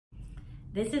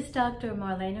This is Dr.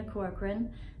 Marlena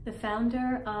Corcoran, the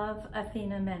founder of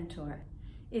Athena Mentor.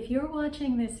 If you're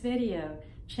watching this video,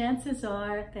 chances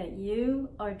are that you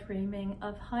are dreaming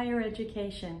of higher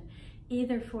education,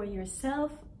 either for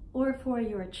yourself or for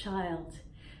your child.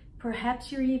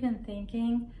 Perhaps you're even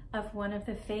thinking of one of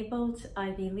the fabled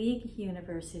Ivy League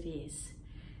universities.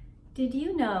 Did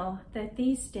you know that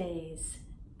these days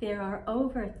there are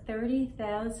over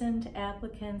 30,000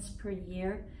 applicants per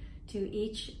year to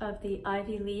each of the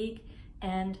Ivy League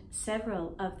and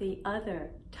several of the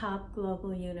other top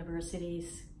global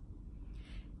universities?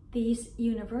 These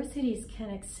universities can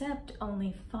accept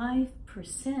only 5%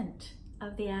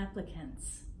 of the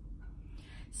applicants.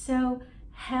 So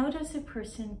how does a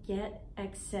person get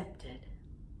accepted?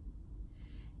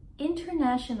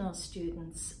 International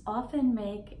students often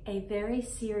make a very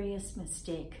serious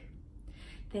mistake.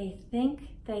 They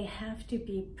think they have to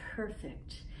be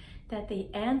perfect, that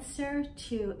the answer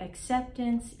to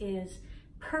acceptance is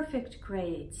perfect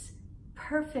grades,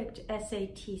 perfect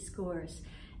SAT scores,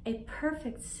 a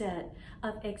perfect set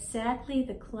of exactly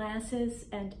the classes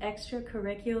and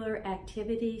extracurricular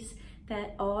activities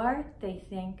that are, they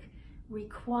think,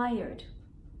 required.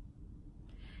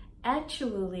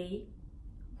 Actually,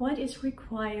 what is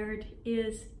required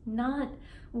is not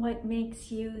what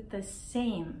makes you the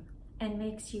same and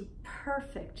makes you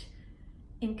perfect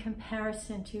in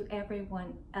comparison to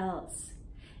everyone else.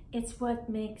 It's what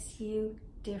makes you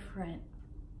different.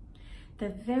 The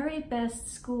very best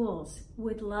schools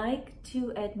would like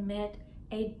to admit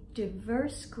a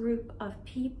diverse group of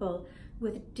people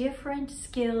with different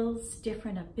skills,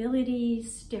 different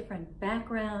abilities, different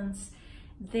backgrounds.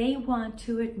 They want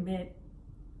to admit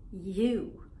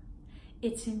you.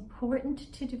 It's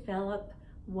important to develop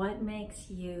what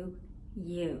makes you,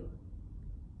 you.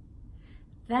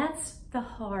 That's the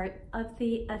heart of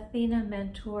the Athena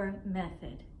Mentor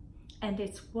method. And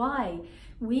it's why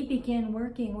we begin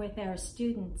working with our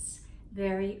students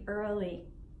very early.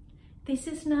 This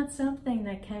is not something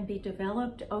that can be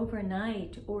developed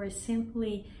overnight or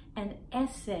simply an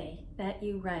essay that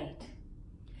you write.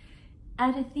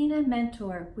 At Athena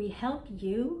Mentor, we help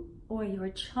you or your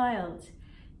child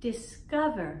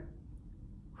discover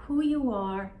who you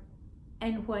are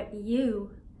and what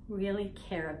you really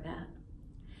care about.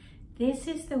 This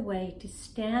is the way to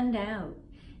stand out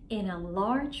in a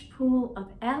large pool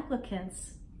of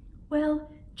applicants.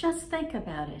 Well, just think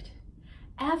about it.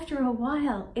 After a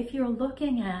while, if you're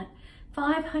looking at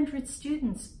 500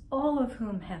 students, all of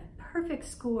whom have perfect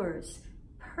scores,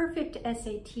 perfect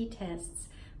SAT tests,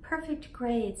 perfect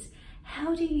grades,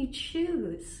 how do you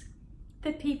choose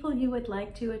the people you would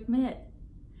like to admit?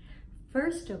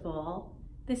 First of all,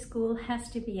 the school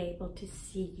has to be able to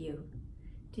see you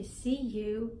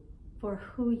for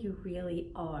who you really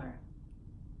are.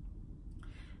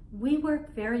 We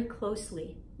work very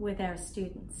closely with our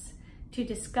students to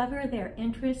discover their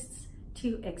interests,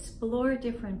 to explore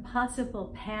different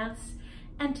possible paths,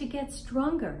 and to get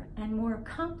stronger and more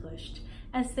accomplished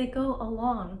as they go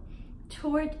along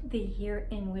toward the year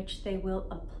in which they will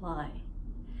apply.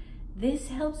 This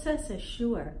helps us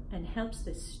assure and helps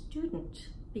the student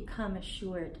become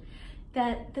assured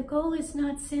that the goal is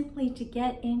not simply to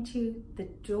get into the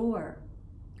door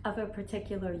of a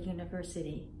particular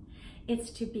university.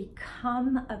 It's to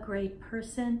become a great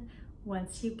person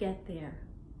once you get there.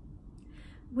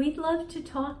 We'd love to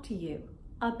talk to you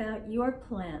about your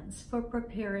plans for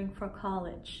preparing for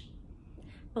college.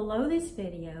 Below this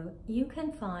video, you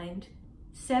can find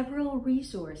several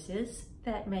resources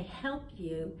that may help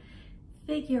you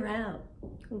figure out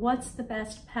what's the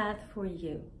best path for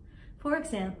you. For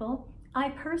example, I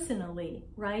personally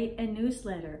write a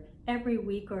newsletter every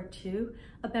week or two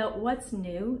about what's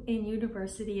new in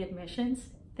university admissions,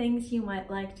 things you might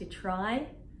like to try,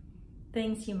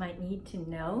 things you might need to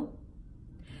know.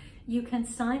 You can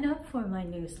sign up for my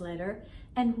newsletter,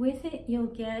 and with it you'll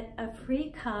get a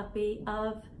free copy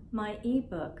of my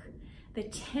ebook, The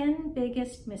 10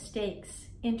 Biggest Mistakes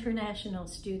International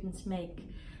Students Make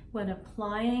when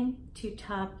Applying to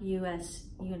Top US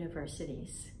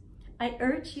Universities. I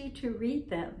urge you to read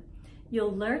them.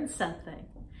 You'll learn something.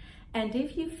 And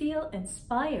if you feel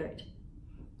inspired,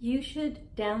 you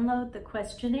should download the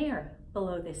questionnaire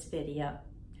below this video.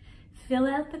 Fill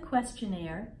out the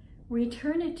questionnaire,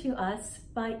 return it to us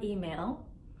by email,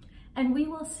 and we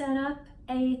will set up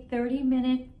a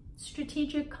 30-minute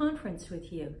strategic conference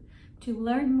with you to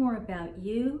learn more about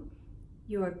you,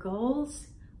 your goals,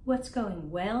 what's going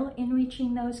well in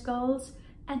reaching those goals,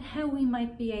 and how we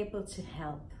might be able to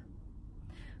help.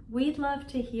 We'd love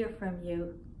to hear from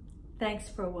you. Thanks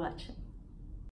for watching.